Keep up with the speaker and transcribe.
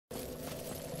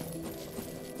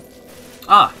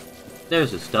Ah!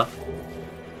 There's his stuff.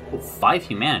 Oh, 5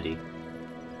 humanity.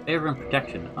 Favor and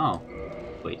protection. Oh.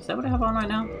 Wait, is that what I have on right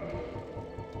now?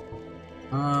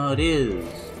 It is.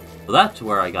 Well, that's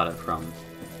where I got it from.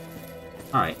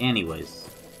 Alright, anyways.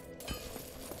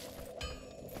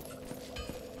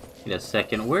 Wait a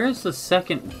second. Where's the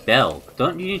second bell?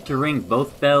 Don't you need to ring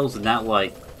both bells in that,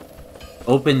 like,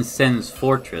 open Sen's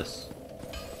fortress?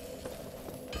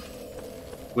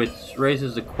 Which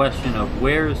raises the question of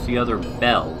where's the other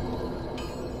bell?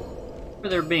 For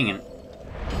there being an...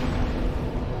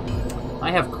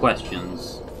 I have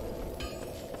questions.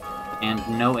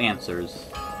 And no answers.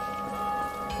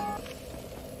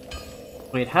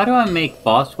 Wait, how do I make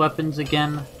boss weapons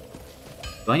again?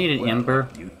 Do I need an ember?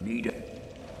 You need it.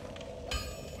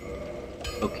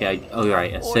 Okay, oh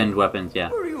right, ascend weapons, yeah.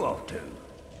 Where are you off to?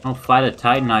 I'll fight a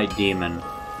titanite demon.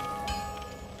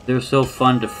 They're so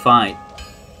fun to fight.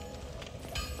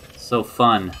 So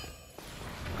fun.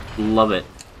 Love it.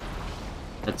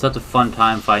 It's such a fun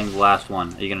time fighting the last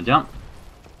one. Are you gonna jump?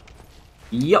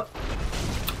 Yup.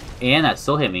 And that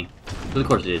still hit me. Of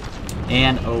course it did.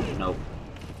 And, oh, no.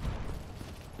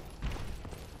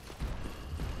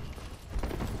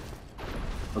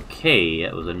 Okay,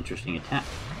 that was an interesting attack.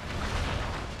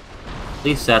 At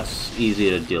least that's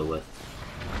easy to deal with.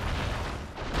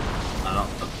 I don't...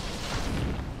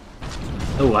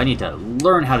 Oh, I need to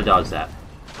learn how to dodge that.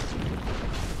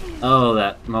 Oh,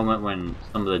 that moment when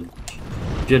some of the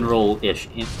general-ish...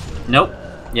 Nope.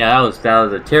 Yeah, that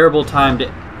was a terrible time to...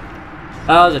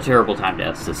 That was a terrible time to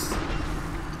Estes.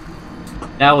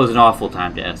 That was an awful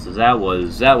time to Estes. That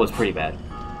was pretty bad.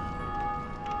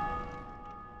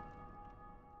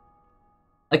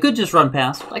 I could just run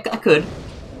past. I could.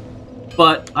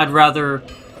 But I'd rather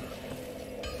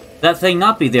that thing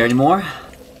not be there anymore.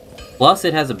 Plus,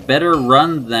 it has a better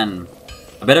run than...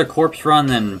 a better corpse run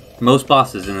than most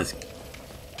bosses in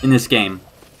this game.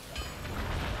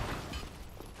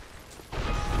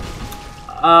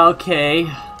 Okay.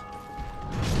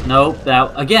 Nope,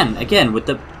 that... Again, with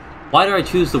the... Why do I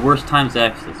choose the worst times to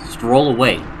Estes? Stroll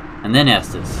away, and then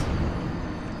Estes.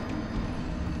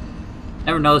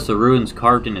 Never noticed the runes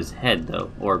carved in his head,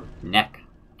 though. Or neck,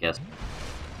 I guess.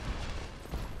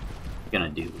 Gonna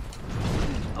do.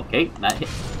 Okay, that hit.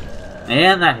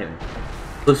 And that hit me.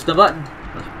 Push the button.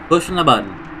 Pushing the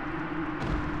button.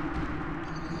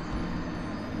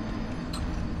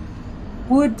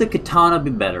 Would the katana be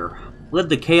better? Would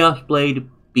the chaos blade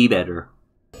be better?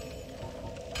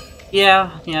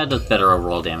 Yeah, it does better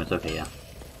overall damage. Okay, yeah.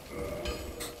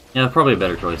 Yeah, probably a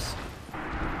better choice.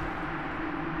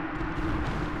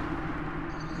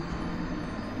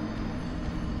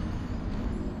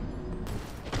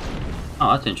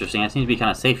 Oh, that's interesting. I seem to be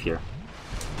kind of safe here.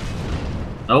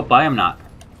 Nope, I am not.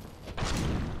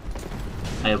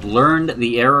 I have learned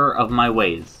the error of my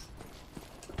ways.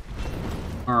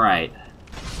 Alright.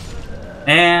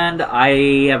 And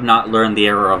I have not learned the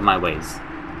error of my ways.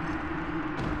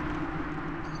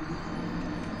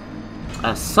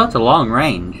 That's such a long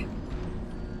range.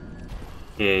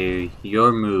 Okay,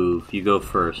 your move. You go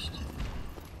first.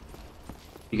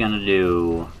 You're gonna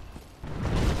do...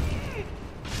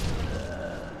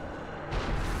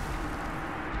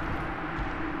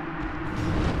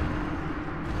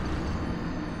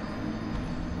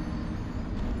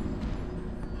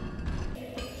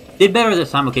 Did better this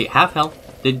time. Okay, half health.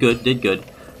 Did good, did good.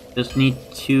 Just need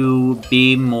to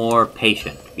be more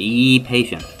patient. Be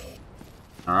patient.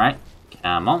 Alright,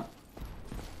 come on.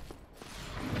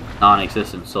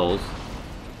 Non-existent souls.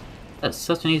 That's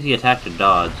such an easy attack to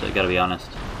dodge, I gotta be honest.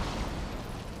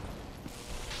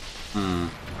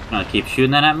 Gonna keep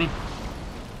shooting that at me?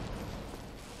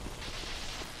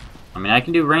 I mean, I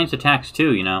can do ranged attacks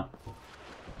too, you know.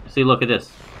 See, look at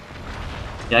this.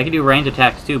 Yeah, I can do ranged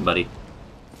attacks too, buddy.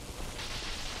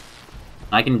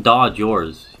 I can dodge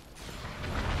yours.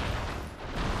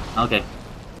 Okay.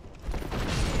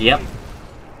 Yep.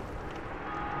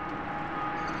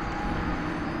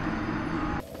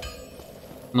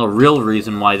 The real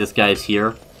reason why this guy's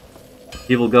here.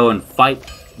 People go and fight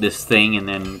this thing and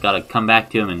then gotta come back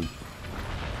to him and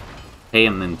pay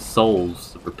him in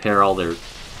souls to repair all their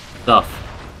stuff.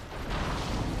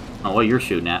 Oh, what you're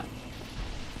shooting at.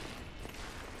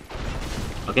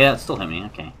 Okay, that still hit me,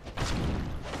 okay.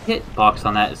 Hitbox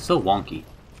on that is so wonky.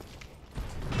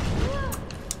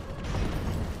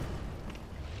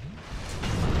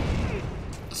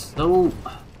 So...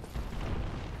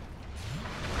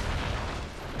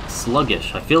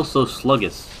 sluggish. I feel so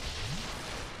sluggish.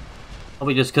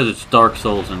 Probably just because it's Dark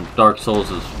Souls, and Dark Souls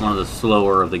is one of the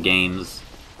slower of the games.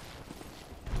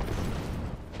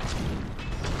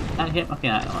 That hit? Okay,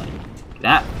 I don't like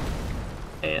that.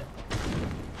 Okay,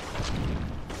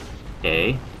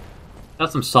 Okay.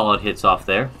 Got some solid hits off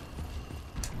there.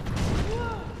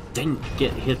 Didn't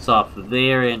get hits off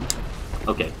there, and...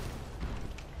 Okay.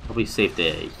 Probably safe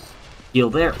to heal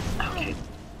there. Okay.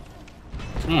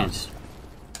 Man, just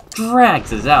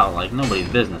drags us out like nobody's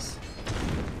business.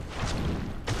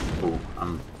 Ooh,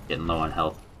 I'm getting low on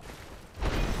health.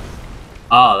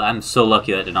 Oh, I'm so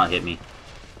lucky that did not hit me.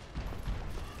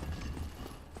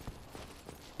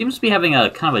 Seems to be having a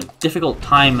kind of a difficult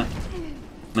time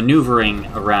maneuvering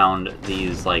around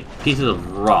these, like, pieces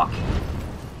of rock.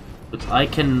 Which I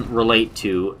can relate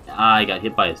to. I got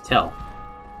hit by his tail.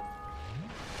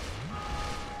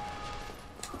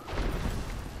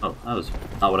 Oh, that was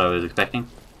not what I was expecting.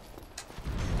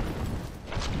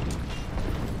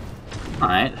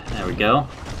 Alright, there we go.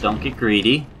 Don't get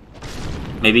greedy.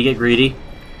 Maybe get greedy.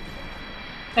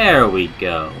 There we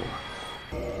go.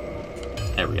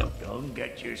 There we go. Don't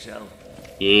get yourself.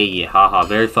 Yeah, haha,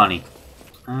 very funny.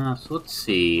 So let's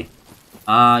see.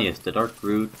 Yes, the Dark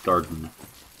Root Garden.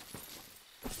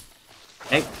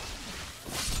 Okay.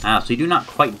 So you do not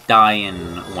quite die in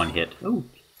one hit. Ooh.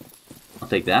 I'll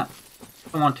take that.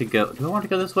 I want to go. Do I want to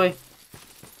go this way?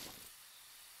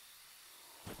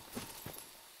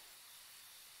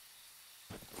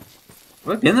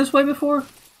 Have I been this way before?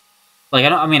 Like,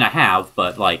 I mean, I have,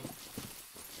 but, like...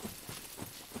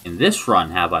 In this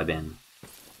run, have I been?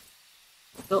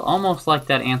 Feel almost like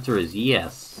that answer is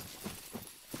yes.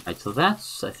 Alright, so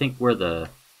that's, I think, where the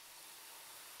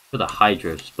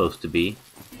hydra is supposed to be.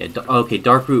 Yeah, okay,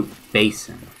 Darkroot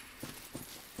Basin.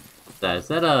 Is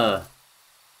that a...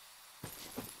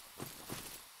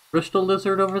 crystal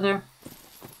lizard over there?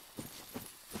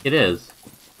 It is.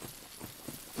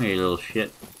 Come here, you little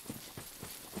shit.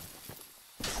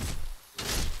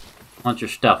 Want your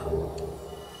stuff.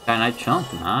 Titanite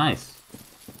chunk, nice.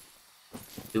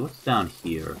 See what's down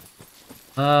here.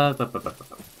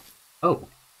 Oh.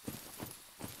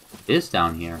 It is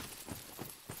down here.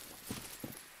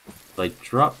 So I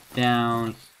drop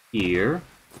down here.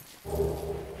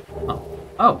 Oh.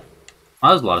 Oh.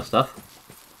 That was a lot of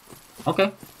stuff.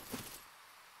 Okay.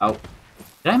 Oh.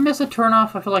 Did I miss a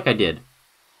turn-off? I feel like I did.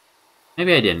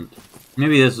 Maybe I didn't.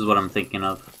 Maybe this is what I'm thinking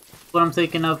of. What I'm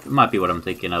thinking of? It might be what I'm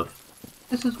thinking of.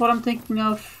 This is what I'm thinking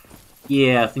of?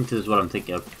 Yeah, I think this is what I'm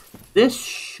thinking of. This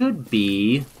should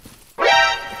be...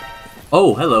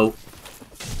 Oh, hello.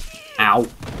 Ow.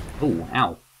 Oh,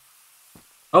 ow.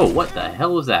 Oh, what the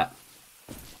hell was that?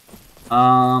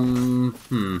 Can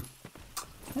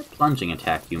I plunging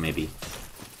attack you, maybe?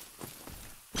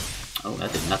 Oh,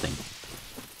 that did nothing.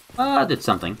 That did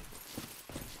something.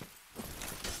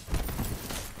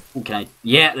 Ooh, can I...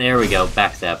 Yeah, there we go.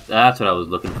 Backstab. That's what I was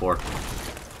looking for.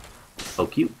 Oh,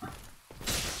 cute.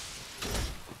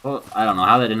 Well, I don't know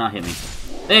how that did not hit me.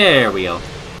 There we go.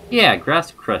 Yeah,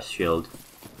 Grass Crest Shield.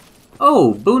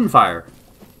 Oh, Boonfire.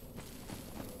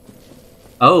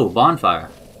 Oh, Bonfire.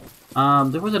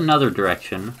 There was another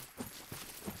direction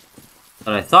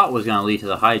that I thought was going to lead to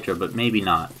the Hydra, but maybe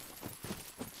not.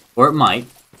 Or it might.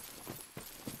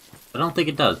 I don't think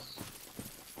it does.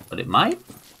 But it might?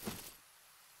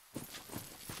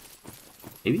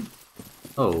 Maybe?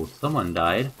 Oh, someone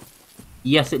died.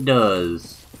 Yes, it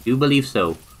does. Do believe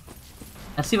so.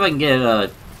 Let's see if I can get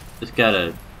this guy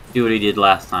to do what he did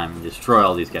last time and destroy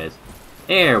all these guys.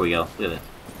 There we go. Look at this.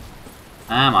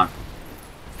 Come on.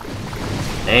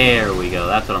 There we go.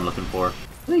 That's what I'm looking for.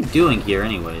 What are they doing here,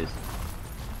 anyways?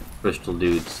 Crystal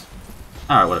dudes.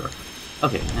 Alright, whatever.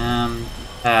 Okay,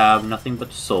 have nothing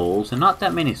but souls, and not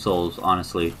that many souls,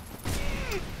 honestly.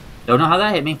 Don't know how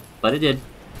that hit me, but it did.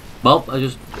 Well, I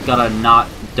just gotta not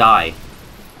die.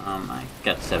 I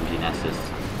got 17 S's.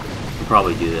 I'll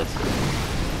probably do this.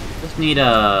 Just need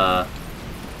a...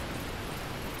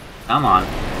 Come on.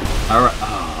 Alright.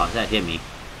 Oh, that hit me.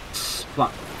 Come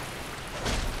on.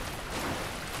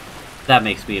 That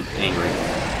makes me angry.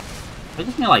 I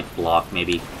just need to, like, block,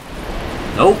 maybe.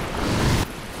 Nope.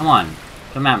 Come on.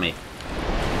 Come at me.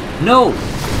 No!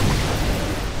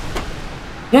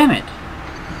 Damn it!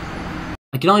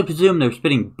 I can only presume they're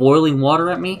spitting boiling water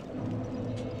at me?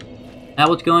 Is that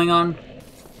what's going on?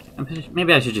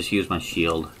 Maybe I should just use my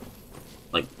shield.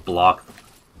 Like, block...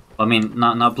 I mean,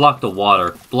 not block the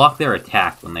water. Block their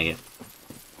attack when they...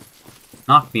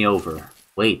 knock me over.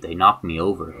 Wait, they knocked me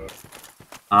over.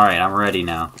 Alright, I'm ready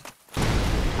now.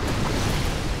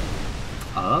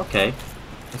 Oh, okay.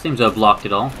 That seems to have blocked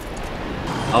it all.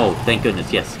 Oh, thank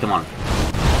goodness, yes, come on.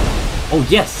 Oh,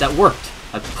 yes, that worked!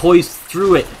 I poised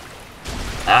through it!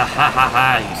 Ah ha ha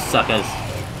ha, you suckers!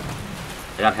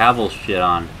 I got Havel's shit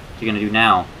on. What are you gonna do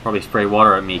now? Probably spray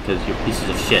water at me because you're pieces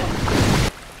of shit.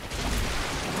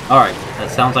 Alright, that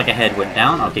sounds like a head went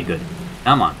down. Okay, good.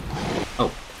 Come on.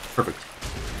 Perfect.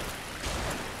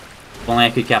 If only I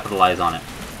could capitalize on it.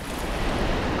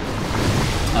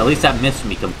 At least that missed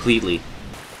me completely.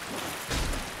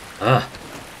 Ugh.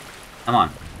 Come on.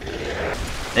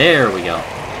 There we go.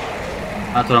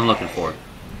 That's what I'm looking for.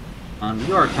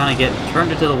 You are kind of getting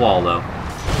turned into the wall, though.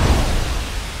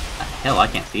 Hell, I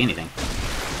can't see anything.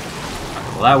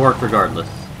 Right, well, that worked regardless.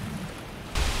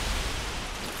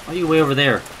 Why are you way over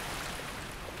there?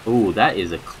 Ooh, that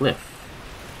is a cliff.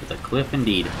 It's a cliff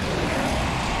indeed.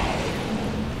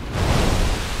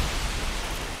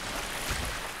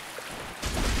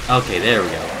 Okay, there we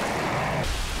go.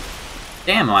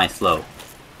 Damn, am I slow.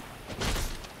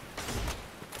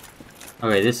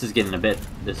 Okay, this is getting a bit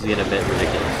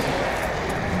ridiculous.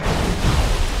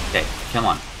 Okay, come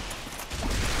on.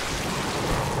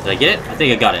 Did I get it? I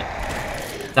think I got it.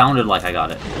 Sounded like I got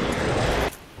it.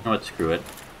 You know what, screw it.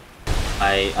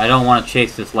 I don't want to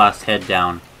chase this last head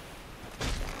down.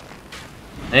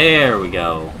 There we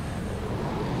go.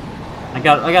 I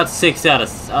got 6 out of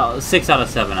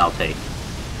 7. I'll take.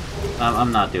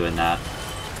 I'm not doing that.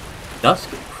 Dusk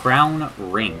Crown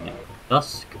Ring.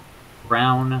 Dusk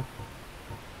Crown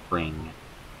Ring.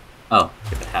 Oh,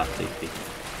 give it half safety.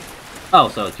 Oh,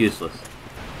 so it's useless.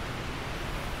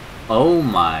 Oh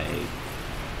my.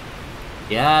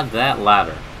 Yeah, that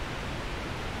ladder.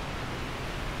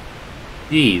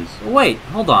 Jeez. Wait,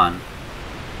 hold on.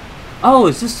 Oh,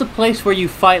 is this the place where you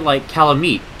fight like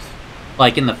Calamite?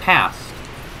 Like in the past?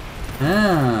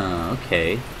 Ah,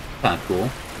 okay. Kinda cool.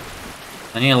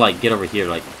 I need to like get over here,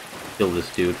 like kill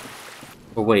this dude.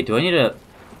 Or wait, do I need to...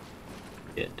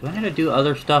 Yeah, do I need to do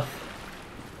other stuff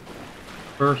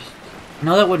first?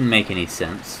 No, that wouldn't make any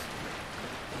sense.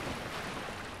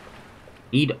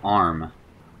 Need arm.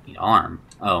 Need arm.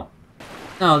 Oh.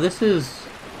 No, this is...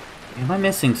 Am I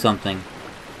missing something?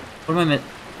 What am I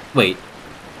Wait.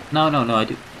 No, I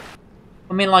do...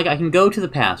 I mean, like, I can go to the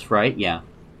past, right? Yeah.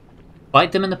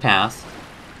 Fight them in the past.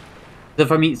 So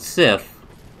if I meet Sif...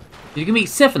 You can meet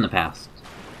Sif in the past.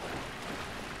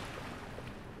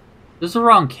 This is the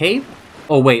wrong cape?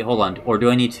 Oh, wait, hold on. Or do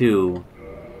I need to...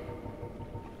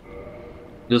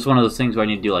 This is one of those things where I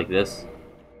need to do like this.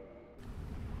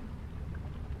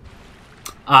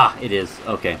 Ah, it is.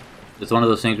 Okay. It's one of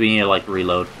those things we need to, like,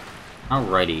 reload.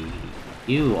 Alrighty.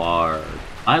 You are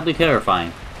mildly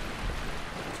terrifying.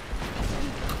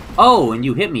 Oh, and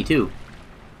you hit me, too.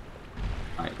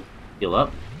 Alright. Heal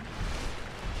up.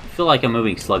 I feel like I'm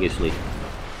moving sluggishly.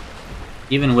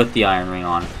 Even with the iron ring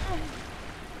on.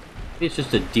 Maybe it's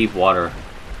just a deep water.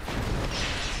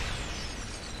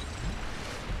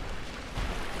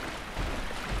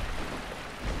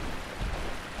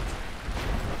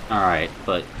 Alright,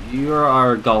 but you're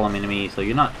our golem enemy, so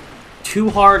you're not too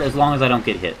hard as long as I don't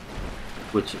get hit.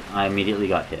 Which I immediately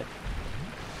got hit.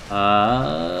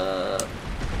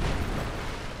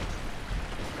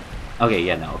 Okay,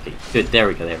 yeah, no, okay. Good, there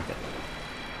we go, there we go.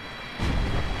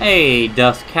 Hey,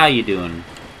 Dusk, how you doing?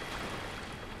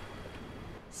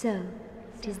 So,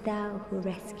 it is thou who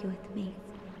rescueth me,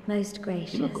 most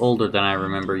gracious. You look older than I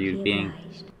remember you being.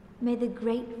 May the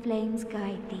great flames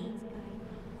guide thee,